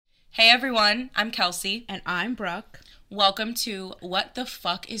Hey everyone, I'm Kelsey. And I'm Brooke. Welcome to What the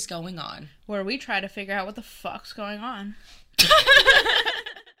Fuck is Going On? Where we try to figure out what the fuck's going on.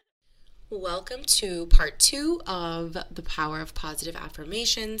 Welcome to part 2 of the power of positive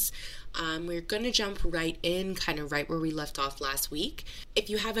affirmations. We're going to jump right in, kind of right where we left off last week. If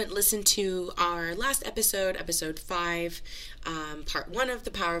you haven't listened to our last episode, episode 5, part 1 of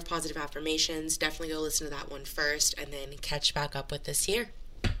the power of positive affirmations, definitely go listen to that one first and then catch back up with us here.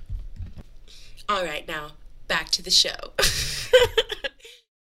 All right, now back to the show.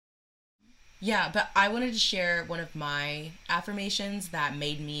 Yeah, but I wanted to share one of my affirmations that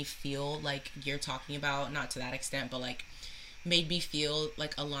made me feel like you're talking about, not to that extent, but like made me feel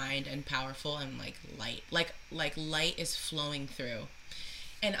like aligned and powerful and like light. Like light is flowing through.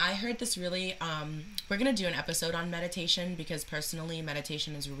 And I heard this really, we're going to do an episode on meditation because personally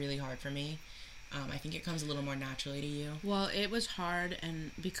meditation is really hard for me. I think it comes a little more naturally to you. Well, it was hard,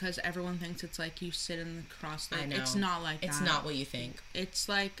 and because everyone thinks it's like you sit in the cross-legged. I know. It's not like that. It's not what you think. It's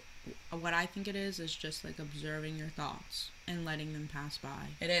like, what I think it is just like observing your thoughts and letting them pass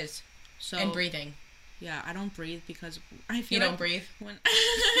by. It is. So, and breathing. Yeah, I don't breathe because I feel you don't breathe? When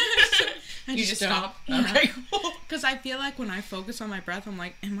you just stop? Yeah. Okay, cool. Because I feel like when I focus on my breath, I'm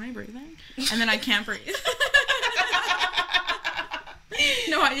like, am I breathing? And then I can't breathe.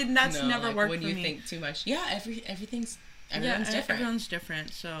 That's never worked for me. When you think too much. Yeah, everyone's different. Everyone's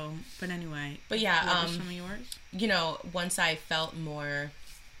different, so, but anyway. But yeah, what were some of yours? You know, once I felt more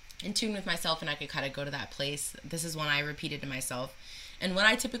in tune with myself and I could kind of go to that place, this is one I repeated to myself. And what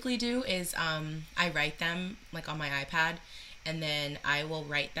I typically do is I write them like on my iPad, and then I will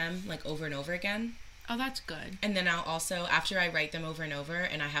write them like over and over again. Oh, that's good. And then I'll also, after I write them over and over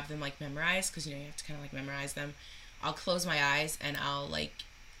and I have them like memorized, because you have to kind of like memorize them, I'll close my eyes and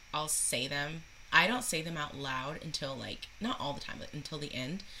I'll say them. I don't say them out loud until like, not all the time, but until the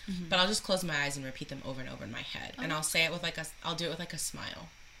end. Mm-hmm. But I'll just close my eyes and repeat them over and over in my head. Oh. And I'll say it with I'll do it with like a smile.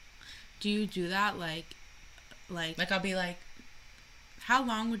 Do you do that like I'll be like, how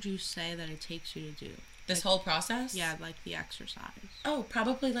long would you say that it takes you to do? This whole process? Yeah, like the exercise. Oh,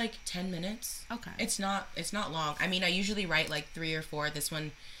 probably like 10 minutes. Okay. It's not long. I mean, I usually write like 3 or 4. This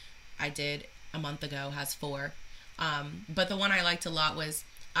one I did a month ago has 4. But the one I liked a lot was,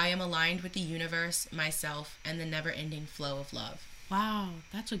 I am aligned with the universe, myself, and the never-ending flow of love. Wow,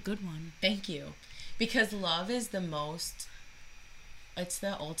 that's a good one. Thank you. Because love is it's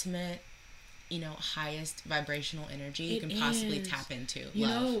the ultimate, highest vibrational energy you can possibly tap into. You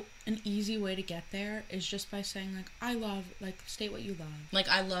know, an easy way to get there is just by saying, like, I love, like, state what you love. Like,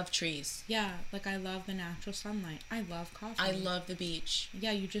 I love trees. Yeah, like, I love the natural sunlight. I love coffee. I love the beach.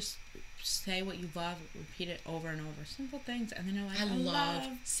 Yeah, you just say what you love, repeat it over and over. Simple things, and then you're like, I love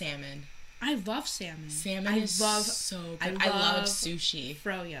salmon. I love salmon. Salmon is so good. I love sushi.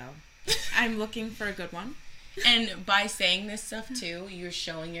 Froyo. I'm looking for a good one. And by saying this stuff too, you're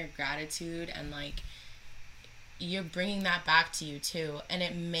showing your gratitude and like you're bringing that back to you too, and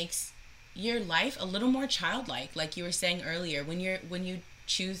it makes your life a little more childlike. Like you were saying earlier, when you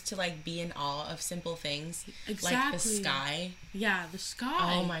choose to like be in awe of simple things, exactly. Like the sky. Yeah, the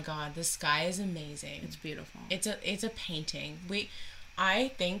sky. Oh my God, the sky is amazing. It's beautiful. It's a painting. I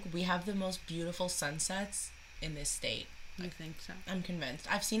think we have the most beautiful sunsets in this state. You think so? I'm convinced.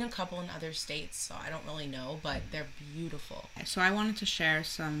 I've seen a couple in other states, so I don't really know, but they're beautiful. So I wanted to share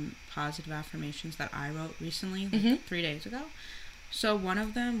some positive affirmations that I wrote recently, like 3 days ago. So one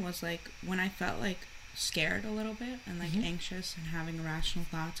of them was like, when I felt like scared a little bit and like anxious and having irrational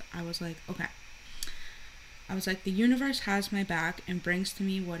thoughts, I was like, okay. I was like, the universe has my back and brings to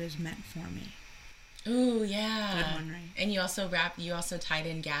me what is meant for me. Ooh, yeah. Good one, right? And you also tied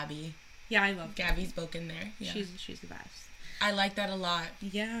in Gabby. Yeah, I love Gabby's book in there. Yeah. She's the best. I like that a lot.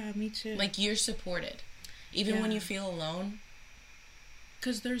 Yeah, me too. Like, you're supported. Even when you feel alone.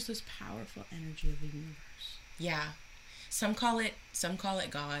 Because there's this powerful energy of the universe. Yeah. Some call it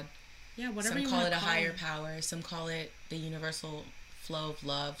God. Yeah, whatever Some you call it a call higher power. Some call it the universal flow of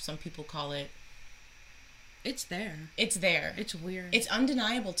love. Some people call it... It's there. It's there. It's weird. It's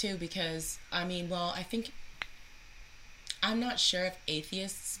undeniable, too, because, I mean, well, I think... I'm not sure if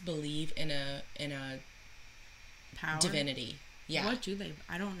atheists believe in a power? Divinity. Yeah. What do they...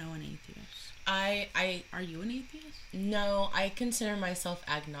 I don't know an atheist. Are you an atheist? No, I consider myself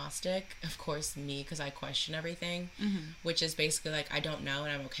agnostic. Of course, me, because I question everything. Which is basically like, I don't know,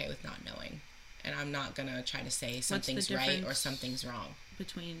 and I'm okay with not knowing. And I'm not going to try to say something's right or something's wrong.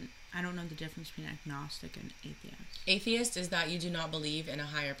 I don't know the difference between agnostic and atheist. Atheist is that you do not believe in a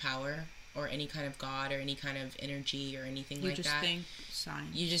higher power. or any kind of God or any kind of energy or anything You like just that. think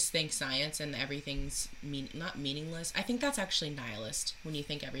science. You just think science and everything's not meaningless. I think that's actually nihilist when you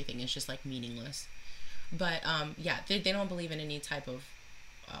think everything is just like meaningless. But yeah, they don't believe in any type of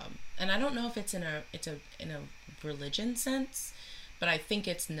and I don't know if it's in a religion sense, but I think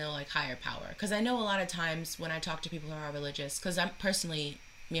it's no like higher power, because I know a lot of times when I talk to people who are religious, because I'm personally,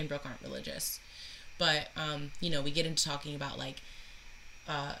 me and Brooke aren't religious, but you know, we get into talking about like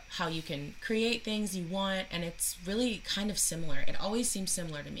how you can create things you want, and it's really kind of similar. It always seems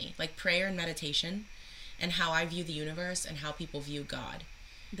similar to me, like prayer and meditation, and how I view the universe and how people view God.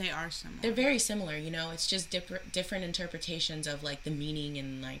 They are similar. They're very similar, you know. It's just different interpretations of like the meaning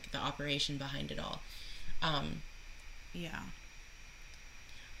and like the operation behind it all. Yeah.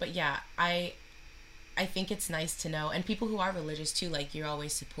 But yeah, I think it's nice to know, and people who are religious too, like you're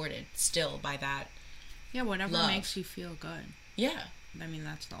always supported still by that. Yeah, whatever love. makes you feel good. Yeah. I mean,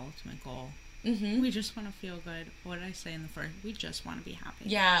 that's the ultimate goal. Mm-hmm. We just want to feel good. What did I say in the first? We just want to be happy.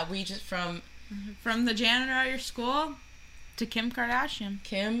 Yeah, we just from the janitor at your school to Kim Kardashian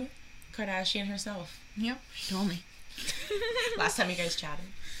herself. Yep, she told me. Last time you guys chatted.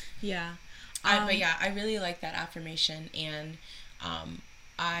 Yeah. But yeah, I really like that affirmation, and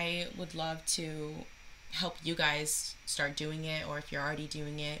I would love to help you guys start doing it, or if you're already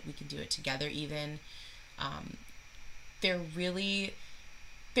doing it, we can do it together even. They're really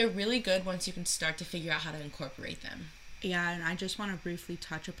good once you can start to figure out how to incorporate them. Yeah, and I just want to briefly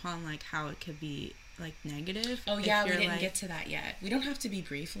touch upon like how it could be like negative. Oh yeah, we didn't get to that yet. We don't have to be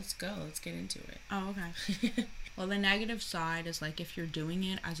brief. Let's go. Let's get into it. Oh, okay. Well, the negative side is like if you're doing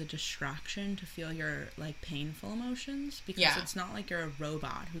it as a distraction to feel your like painful emotions, because it's not like you're a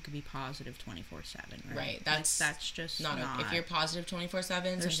robot who could be positive 24/7, right? Right. That's just not. If you're positive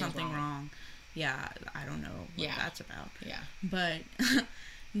 24/7, there's something wrong. Yeah, I don't know what that's about. Yeah. But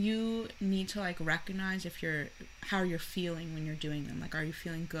you need to like recognize how you're feeling when you're doing them. Like, are you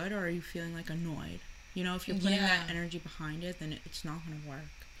feeling good or are you feeling like annoyed? You know, if you're putting that energy behind it, then it's not going to work.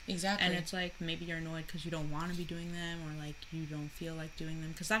 Exactly. And it's like maybe you're annoyed because you don't want to be doing them, or like you don't feel like doing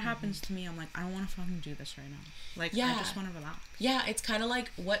them. Because that happens to me. I'm like, I don't want to fucking do this right now. Like, I just want to relax. Yeah, it's kind of like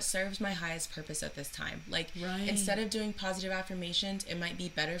what serves my highest purpose at this time. Like, instead of doing positive affirmations, it might be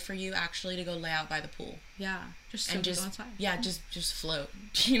better for you actually to go lay out by the pool. Yeah, just go outside. Yeah, just float.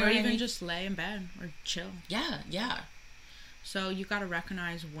 You know, or even just lay in bed or chill. Yeah. So you got to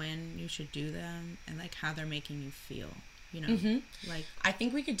recognize when you should do them and like how they're making you feel. You know, like I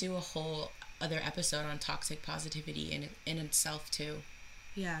think we could do a whole other episode on toxic positivity in itself too.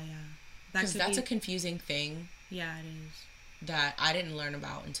 Yeah. Because that's a confusing thing. Yeah, it is. That I didn't learn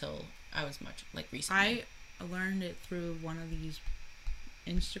about until I was much like recently. I learned it through one of these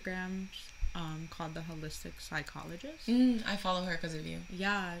Instagrams called The Holistic Psychologist. I follow her because of you.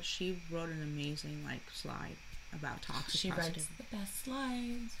 Yeah, she wrote an amazing like slide about toxic positivity. She writes the best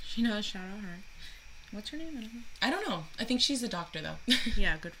slides. She knows. Shout out her. What's her name? I don't know. I think she's a doctor, though.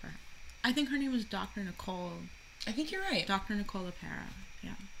 Yeah, good for her. I think her name was Dr. Nicole. I think you're right. Dr. Nicole LaPera.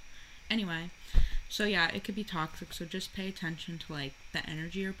 Yeah. Anyway, so yeah, it could be toxic. So just pay attention to like the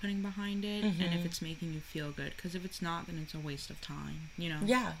energy you're putting behind it, and if it's making you feel good. Because if it's not, then it's a waste of time. You know.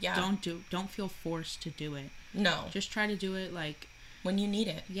 Yeah. Don't feel forced to do it. No. Just try to do it like when you need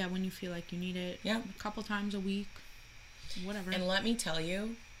it. Yeah, when you feel like you need it. Yeah. A couple times a week. Whatever. And let me tell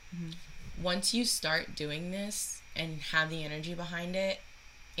you. Once you start doing this and have the energy behind it,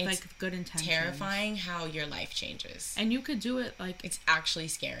 it's like good intentions. Terrifying how your life changes. And you could do it like it's actually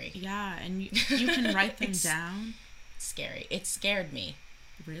scary. Yeah, and you can write them down. Scary. It scared me.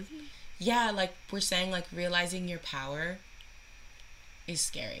 Really? Yeah, like we're saying, like realizing your power is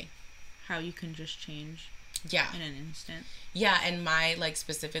scary. How you can just change. Yeah. In an instant. Yeah, and my like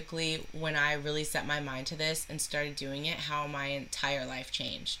specifically when I really set my mind to this and started doing it, how my entire life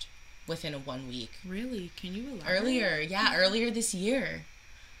changed. Within 1 week. Really? Can you elaborate? Earlier this year.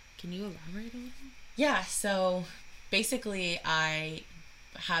 Can you elaborate a little? Yeah, so basically I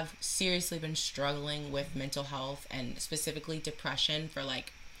have seriously been struggling with mental health and specifically depression for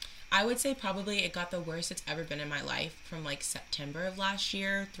like, I would say probably it got the worst it's ever been in my life from like September of last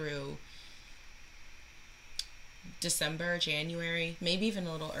year through December, January, maybe even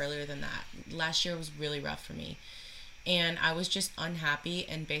a little earlier than that. Last year was really rough for me. And I was just unhappy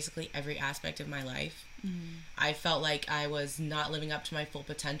in basically every aspect of my life. I felt like I was not living up to my full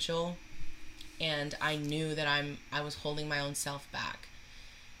potential. And I knew that I was holding my own self back.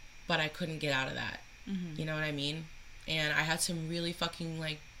 But I couldn't get out of that. You know what I mean? And I had some really fucking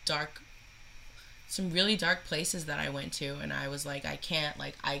like some really dark places that I went to. And I was like, I can't,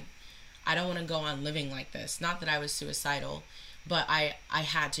 like, I don't want to go on living like this. Not that I was suicidal. but I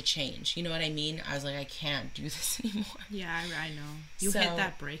had to change. You know what I mean? I was like, I can't do this anymore. Yeah, I know. You hit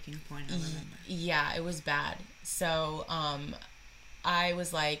that breaking point, I remember. Yeah, it was bad. So, I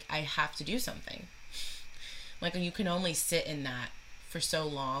was like, I have to do something. Like, you can only sit in that for so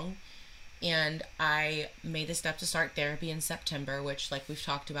long. And I made the step to start therapy in September, which, like we've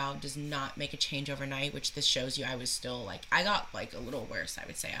talked about, does not make a change overnight, which this shows you I was still, like, I got, like, a little worse, I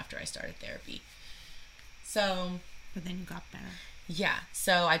would say, after I started therapy. So... But then you got better. Yeah.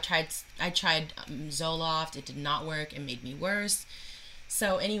 So I tried Zoloft. It did not work. It made me worse.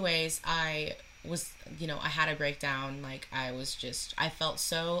 So anyways, I was, I had a breakdown. Like, I felt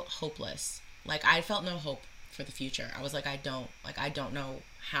so hopeless. Like, I felt no hope for the future. I was like, I don't know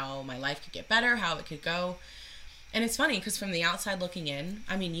how my life could get better, how it could go. And it's funny because from the outside looking in,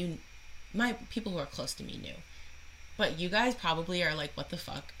 I mean, my people who are close to me knew. But you guys probably are like, what the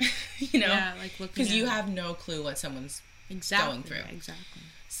fuck? Yeah, like looking, because you have no clue what someone's going through. Exactly.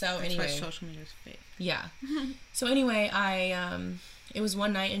 So that's anyway, why social media is fake. Yeah. So anyway, it was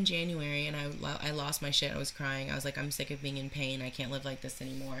one night in January, and I lost my shit. I was crying. I was like, I'm sick of being in pain. I can't live like this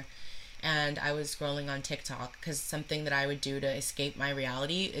anymore. And I was scrolling on TikTok, because something that I would do to escape my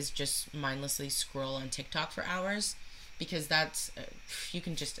reality is just mindlessly scroll on TikTok for hours, because that's you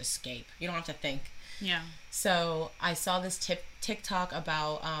can just escape. You don't have to think. Yeah. So I saw this TikTok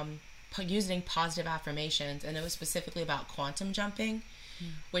about using positive affirmations, and it was specifically about quantum jumping,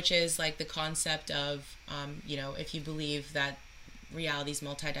 which is like the concept of, if you believe that reality is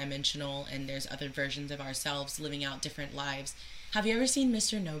multidimensional and there's other versions of ourselves living out different lives. Have you ever seen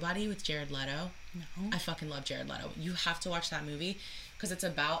Mr. Nobody with Jared Leto? No. I fucking love Jared Leto. You have to watch that movie, because it's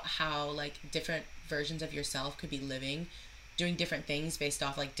about how, like, different versions of yourself could be living, doing different things based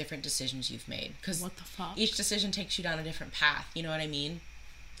off, like, different decisions you've made. Because what the fuck? Each decision takes you down a different path. You know what I mean?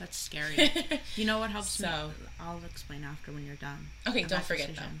 That's scary. You know what helps me? I'll explain after when you're done. Okay, don't forget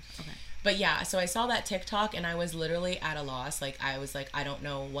decisions. though. Okay. But yeah, so I saw that TikTok, and I was literally at a loss. Like, I was like, I don't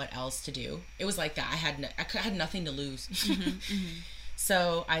know what else to do. It was like that. I had nothing to lose.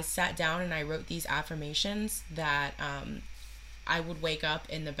 So I sat down and I wrote these affirmations that I would wake up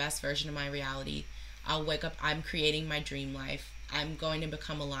in the best version of my reality. I'll wake up, I'm creating my dream life. I'm going to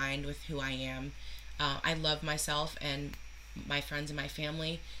become aligned with who I am. I love myself and my friends and my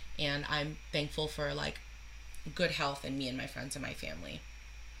family, and I'm thankful for, like, good health in me and my friends and my family.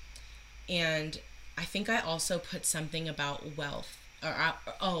 And I think I also put something about wealth. I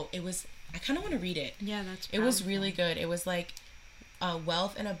kind of want to read it. Yeah, that's powerful. It was really good. It was like,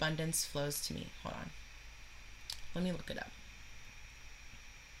 wealth and abundance flows to me. Hold on. Let me look it up.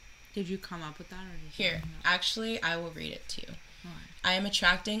 Did you come up with that? Or Here, actually, I will read it to you. Right. I am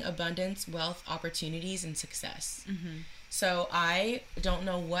attracting abundance, wealth, opportunities, and success. Mm-hmm. So I don't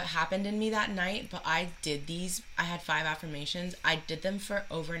know what happened in me that night, but I did these. I had 5 affirmations. I did them for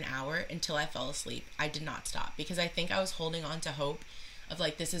over an hour until I fell asleep. I did not stop, because I think I was holding on to hope of,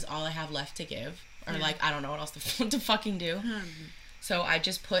 like, this is all I have left to give. Or, like, I don't know what else to fucking do. So I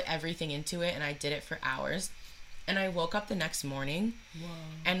just put everything into it, and I did it for hours. And I woke up the next morning,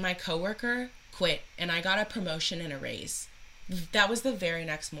 and my coworker quit, and I got a promotion and a raise. That was the very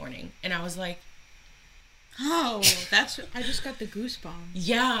next morning. And I was like, oh, I just got the goosebumps.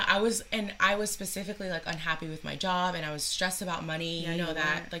 Yeah, I was specifically, like, unhappy with my job, and I was stressed about money. Yeah, you know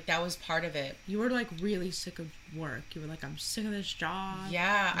that. Like, that was part of it. You were, like, really sick of work. You were like, I'm sick of this job.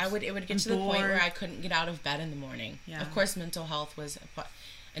 Yeah, it would get to the point where I couldn't get out of bed in the morning. Yeah. Of course, mental health was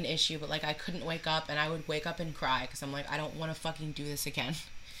an issue, but, like, I couldn't wake up, and I would wake up and cry, because I'm like, I don't want to fucking do this again.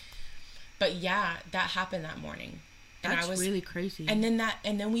 But yeah, that happened that morning. And That's really crazy. And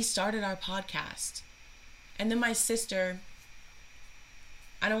then we started our podcast. And then my sister,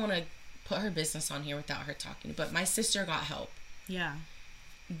 I don't want to put her business on here without her talking, but my sister got help. Yeah.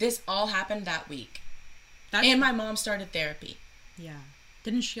 This all happened that week. And my mom started therapy. Yeah.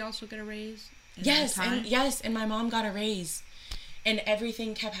 Didn't she also get a raise? Yes, and my mom got a raise. And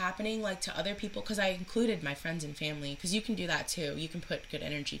everything kept happening, like, to other people, because I included my friends and family, because you can do that too. You can put good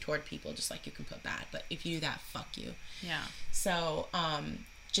energy toward people just like you can put bad, but if you do that, fuck you. Yeah. So,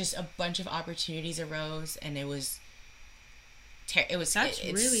 just a bunch of opportunities arose, and it was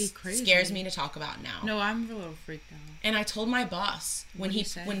really crazy. Scares me to talk about now. No, I'm a little freaked out. And I told my boss when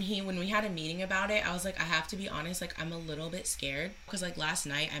we had a meeting about it, I was like, I have to be honest, like, I'm a little bit scared, because, like, last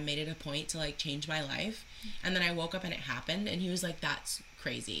night I made it a point to, like, change my life, and then I woke up and it happened, and he was like, that's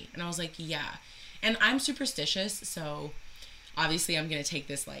crazy. And I was like, yeah. And I'm superstitious, so obviously I'm gonna take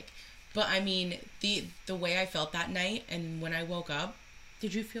this, like, but I mean, the way I felt that night, and when I woke up,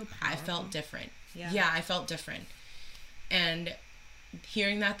 did you feel powerful? I felt different. Yeah, I felt different. And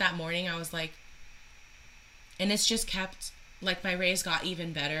hearing that morning, I was like, and it's just kept like my raise got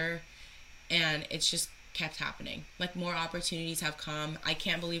even better, and it's just kept happening. Like more opportunities have come. I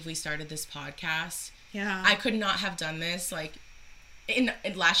can't believe we started this podcast. Yeah. I could not have done this like in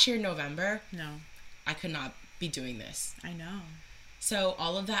last year November. No. I could not be doing this. I know. So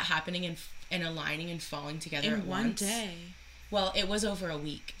all of that happening and aligning and falling together in at one once. day. Well, it was over a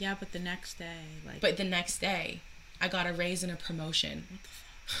week. Yeah, but the next day, like. But the next day, I got a raise and a promotion. What the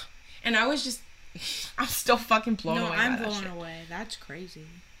fuck? And I was just, I'm still fucking blown away. No, I'm by blown that away. That's crazy.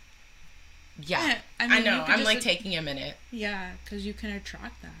 Yeah, I mean, know. I'm just, like taking a minute. Yeah, because you can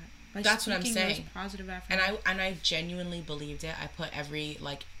attract that. By That's what I'm saying. Those positive affirmations. And I genuinely believed it. I put every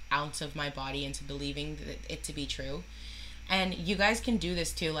like ounce of my body into believing it to be true. And you guys can do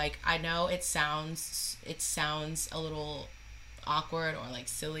this too. Like, I know it sounds a little awkward or like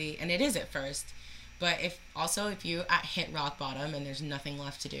silly, and it is at first. But if you hit rock bottom and there's nothing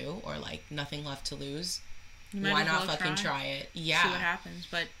left to do or like nothing left to lose, why not fucking try it? Yeah. See what happens.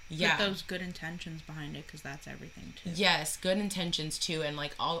 But yeah, put those good intentions behind it, because that's everything too. Yes, good intentions too, and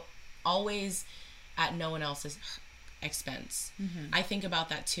like always at no one else's expense. Mm-hmm. I think about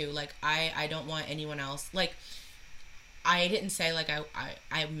that too. Like I don't want anyone else, like I didn't say like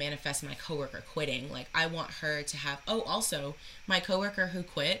I manifest my coworker quitting. Like I want her to have, also my coworker who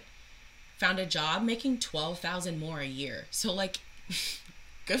quit found a job making $12,000 more a year. So like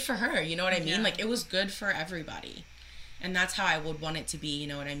good for her, you know what I mean? Yeah. Like it was good for everybody. And that's how I would want it to be, you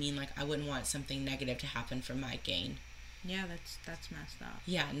know what I mean? Like I wouldn't want something negative to happen from my gain. Yeah, that's messed up.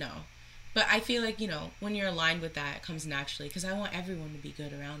 Yeah, no. But I feel like, you know, when you're aligned with that, it comes naturally, because I want everyone to be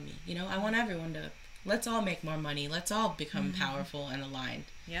good around me. You know, I want everyone to, let's all make more money. Let's all become powerful and aligned.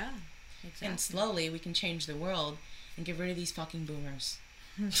 Yeah, exactly. And slowly we can change the world and get rid of these fucking boomers.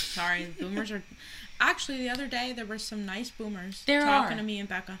 Sorry, boomers are... Actually, the other day, there were some nice boomers talking to me and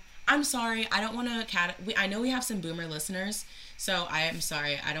Becca. I'm sorry. I don't want to... I know we have some boomer listeners, so I am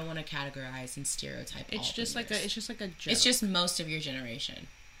sorry. I don't want to categorize and stereotype all It's just boomers. like a joke. It's just most of your generation.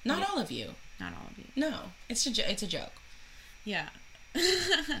 Not all of you. Not all of you. No. It's a joke. Yeah.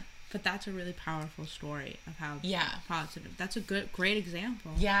 But that's a really powerful story of how positive. That's a great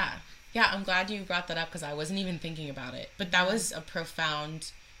example. Yeah. Yeah, I'm glad you brought that up, because I wasn't even thinking about it. But that was a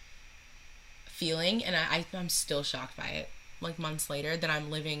profound feeling, and I'm still shocked by it. Like months later, that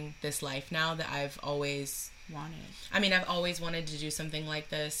I'm living this life now that I've always wanted. I mean, I've always wanted to do something like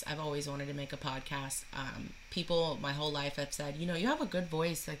this. I've always wanted to make a podcast. People my whole life have said, you know, you have a good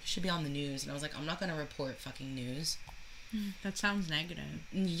voice. Like, you should be on the news. And I was like, I'm not going to report fucking news. That sounds negative.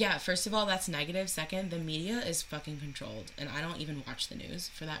 Yeah, first of all, that's negative. Second, the media is fucking controlled, and I don't even watch the news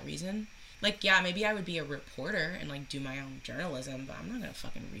for that reason. Like, yeah, maybe I would be a reporter and, like, do my own journalism, but I'm not gonna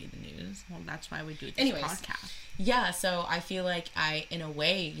fucking read the news. Well, that's why we do this podcast. Yeah, so I feel like in a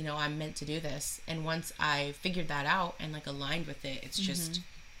way, you know, I'm meant to do this. And once I figured that out and, like, aligned with it, it's just...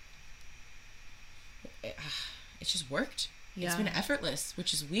 It's just worked. Yeah. It's been effortless,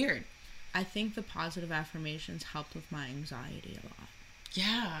 which is weird. I think the positive affirmations helped with my anxiety a lot.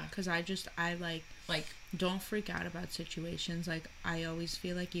 Yeah. Because I don't freak out about situations. Like, I always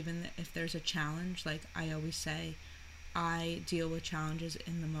feel like even if there's a challenge, like, I always say, I deal with challenges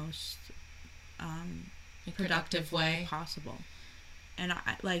in the most productive way possible. And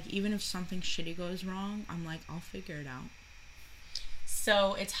I, like, even if something shitty goes wrong, I'm like, I'll figure it out.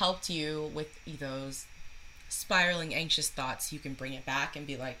 So it's helped you with those spiraling anxious thoughts. You can bring it back and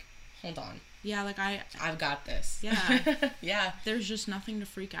be like, hold on. Yeah, like I've got this. Yeah. Yeah. There's just nothing to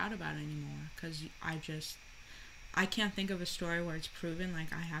freak out about anymore, because I can't think of a story where it's proven.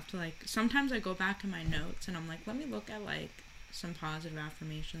 Like, I have to, like, sometimes I go back in my notes and I'm like, let me look at, like, some positive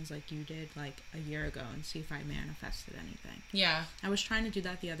affirmations like you did, like, a year ago, and see if I manifested anything. Yeah. I was trying to do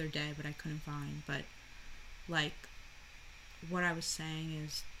that the other day, but I couldn't find. But, like, what I was saying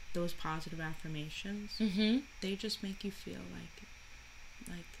is, those positive affirmations, they just make you feel like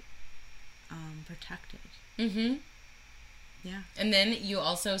protected. Yeah. And then you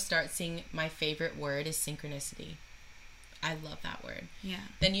also start seeing, my favorite word is synchronicity. I love that word. Yeah.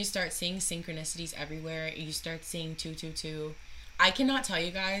 Then you start seeing synchronicities everywhere. You start seeing 222. I cannot tell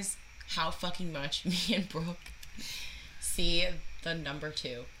you guys how fucking much me and Brooke see the number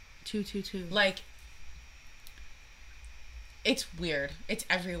 2. 222. Like, it's weird. It's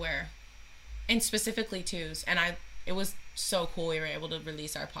everywhere. And specifically 2s. And it was so cool we were able to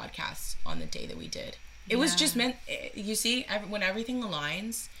release our podcast on the day that we did. It was just meant, you see, when everything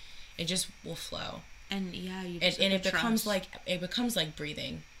aligns, it just will flow. And yeah, it becomes like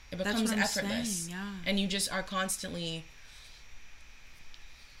breathing. It becomes effortless. Saying, yeah. And you just are constantly...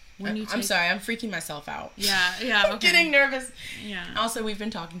 I'm sorry, I'm freaking myself out. Yeah, okay. I'm getting nervous. Yeah. Also, we've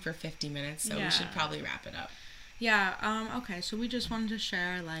been talking for 50 minutes, so we should probably wrap it up. Yeah, okay, so we just wanted to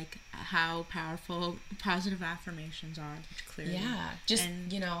share, like, how powerful positive affirmations are, which clearly... Yeah, just,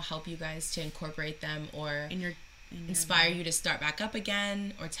 help you guys to incorporate them, or in your inspire you to start back up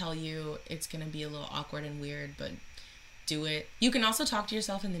again, or tell you it's going to be a little awkward and weird, but do it. You can also talk to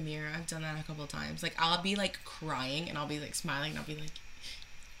yourself in the mirror. I've done that a couple of times. Like, I'll be, like, crying, and I'll be, like, smiling, and I'll be like,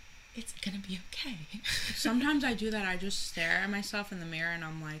 it's going to be okay. Sometimes I do that. I just stare at myself in the mirror, and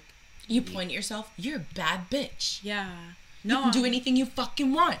I'm like... You point at yourself, you're a bad bitch. Yeah. No, you can do anything you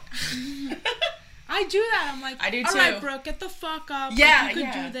fucking want. I do that. I'm like, I do too. All right, Brooke, get the fuck up. Yeah, like, you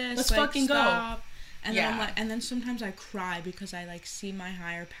could do this. Let's like, fucking stop. go. And then I'm like, and then sometimes I cry because I like see my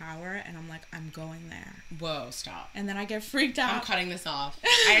higher power, and I'm like, I'm going there. Whoa, stop. And then I get freaked out. I'm cutting this off.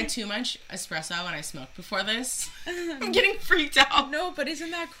 I had too much espresso when I smoked before this. I'm getting freaked out. No, but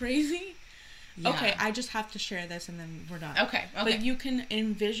isn't that crazy? Yeah. Okay, I just have to share this and then we're done. Okay. But you can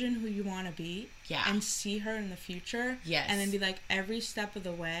envision who you want to be. Yeah. And see her in the future. Yes. And then be like, every step of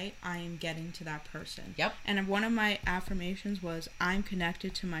the way, I am getting to that person. Yep. And one of my affirmations was, I'm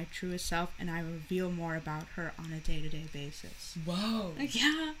connected to my truest self and I reveal more about her on a day-to-day basis. Whoa.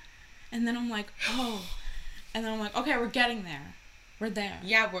 Yeah. And then I'm like, oh. And then I'm like, okay, we're getting there. We're there.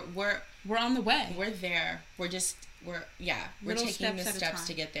 Yeah, we're on the way. We're there. We're Little taking the steps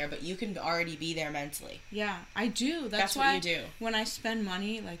to get there, but you can already be there mentally. Yeah, I do. That's why what you do. When I spend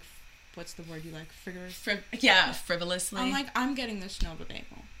money, like, what's the word you like? Frivolously. I'm like, I'm getting this Nova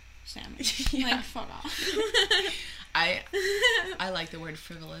bagel sandwich. Yeah. Like, fuck off. I like the word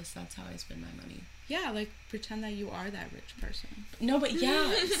frivolous. That's how I spend my money. Yeah, like, pretend that you are that rich person. No, but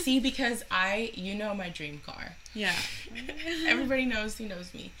yeah, see, because my dream car. Yeah. Everybody knows who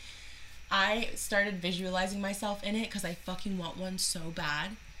knows me. I started visualizing myself in it because I fucking want one so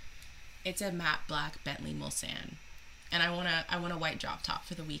bad. It's a matte black Bentley Mulsanne. And I want a white drop top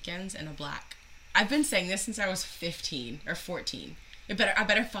for the weekends and a black. I've been saying this since I was 15 or 14. I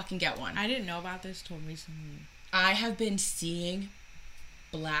better fucking get one. I didn't know about this till recently. I have been seeing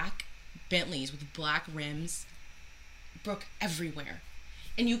black Bentleys with black rims, Brooke, everywhere.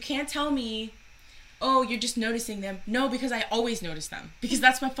 And you can't tell me, oh, you're just noticing them. No, because I always notice them. Because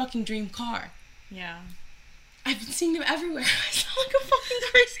that's my fucking dream car. Yeah. I've been seeing them everywhere. I sound like a fucking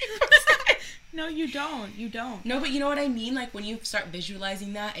crazy person. No, you don't. You don't. No, but you know what I mean? Like, when you start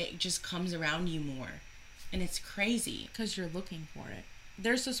visualizing that, it just comes around you more. And it's crazy. Because you're looking for it.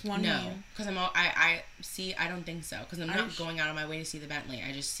 There's this one No, because I don't think so. Because I'm not going out of my way to see the Bentley.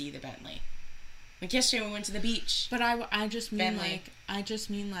 I just see the Bentley. Like, yesterday we went to the beach. But I just mean, Bentley.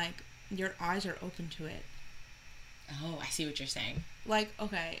 like, your eyes are open to it. Oh, I see what you're saying. Like,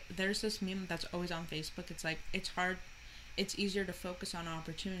 okay, there's this meme that's always on Facebook. It's like, it's easier to focus on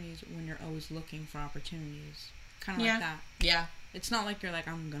opportunities when you're always looking for opportunities. Kind of like that. Yeah. It's not like you're like,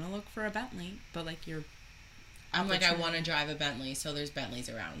 I'm going to look for a Bentley, but like I'm like, I want to drive a Bentley, so there's Bentleys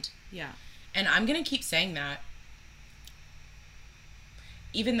around. Yeah. And I'm going to keep saying that.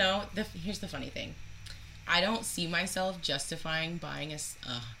 Even though, here's the funny thing. I don't see myself justifying buying a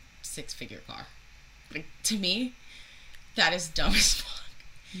six-figure car. Like, to me, that is dumb as fuck.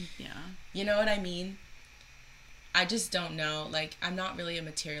 Yeah. You know what I mean? I just don't know. Like, I'm not really a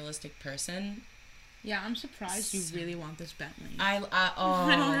materialistic person. Yeah, I'm surprised you really want this Bentley. I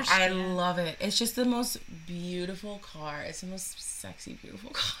don't understand. I love it. It's just the most beautiful car. It's the most sexy, beautiful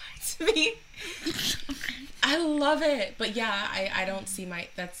car to me. I love it. But yeah, I don't see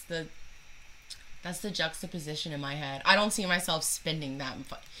that's the juxtaposition in my head. I don't see myself spending that.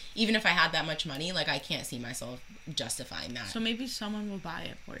 Even if I had that much money, like, I can't see myself justifying that. So maybe someone will buy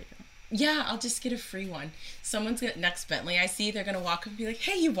it for you. Yeah, I'll just get a free one. Someone's next Bentley I see, they're gonna walk up and be like,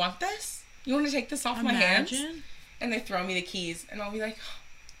 "Hey, you want this? You want to take this off my hands?" And they throw me the keys, and I'll be like, oh,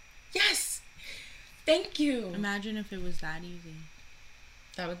 "Yes, thank you." Imagine if it was that easy.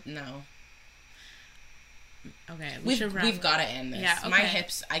 That would no. Okay, we've got to end this. Yeah, okay. My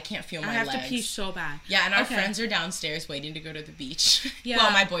hips, I can't feel my legs. I have to pee so bad. Yeah, and our friends are downstairs waiting to go to the beach. Yeah.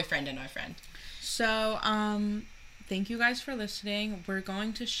 Well, my boyfriend and our friend. So, thank you guys for listening. We're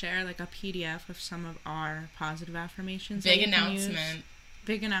going to share like a PDF of some of our positive affirmations. Big announcement.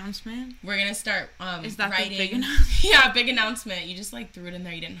 Big announcement. We're gonna start Is that writing. The big announcement? Yeah, big announcement. You just like threw it in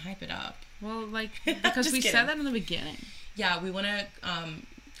there. You didn't hype it up. Well, like because we said that in the beginning. Yeah, we want to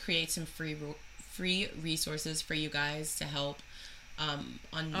create some free resources for you guys to help.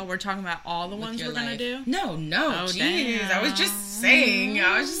 We're talking about all the ones we're gonna do? No, jeez. I was just saying.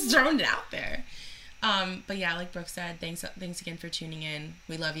 I was just throwing it out there. But yeah, like Brooke said, thanks again for tuning in.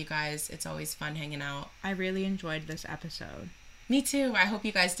 We love you guys. It's always fun hanging out. I really enjoyed this episode. Me too. I hope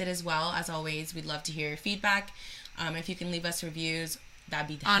you guys did as well. As always, we'd love to hear your feedback. If you can leave us reviews, that'd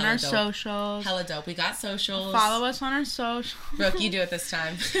be on hella our dope. socials. Hella dope. We got socials. Follow us on our socials. Brooke, you do it this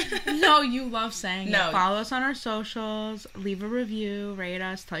time. No, you love saying No. it. Follow us on our socials. Leave a review. Rate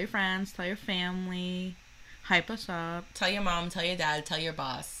us. Tell your friends. Tell your family. Hype us up. Tell your mom. Tell your dad. Tell your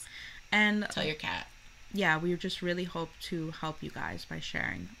boss. And tell your cat. Yeah, we just really hope to help you guys by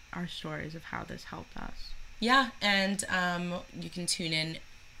sharing our stories of how this helped us. Yeah, and you can tune in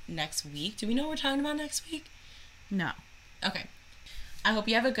next week. Do we know what we're talking about next week? No. Okay. I hope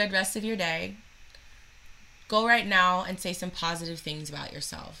you have a good rest of your day. Go right now and say some positive things about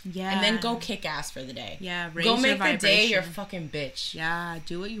yourself. Yeah. And then go kick ass for the day. Yeah, raise go make your vibration. the day your fucking bitch. Yeah,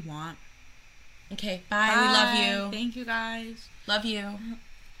 do what you want. Okay, bye. We love you. Thank you, guys. Love you.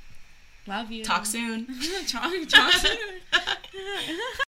 Love you. Talk soon. Talk soon.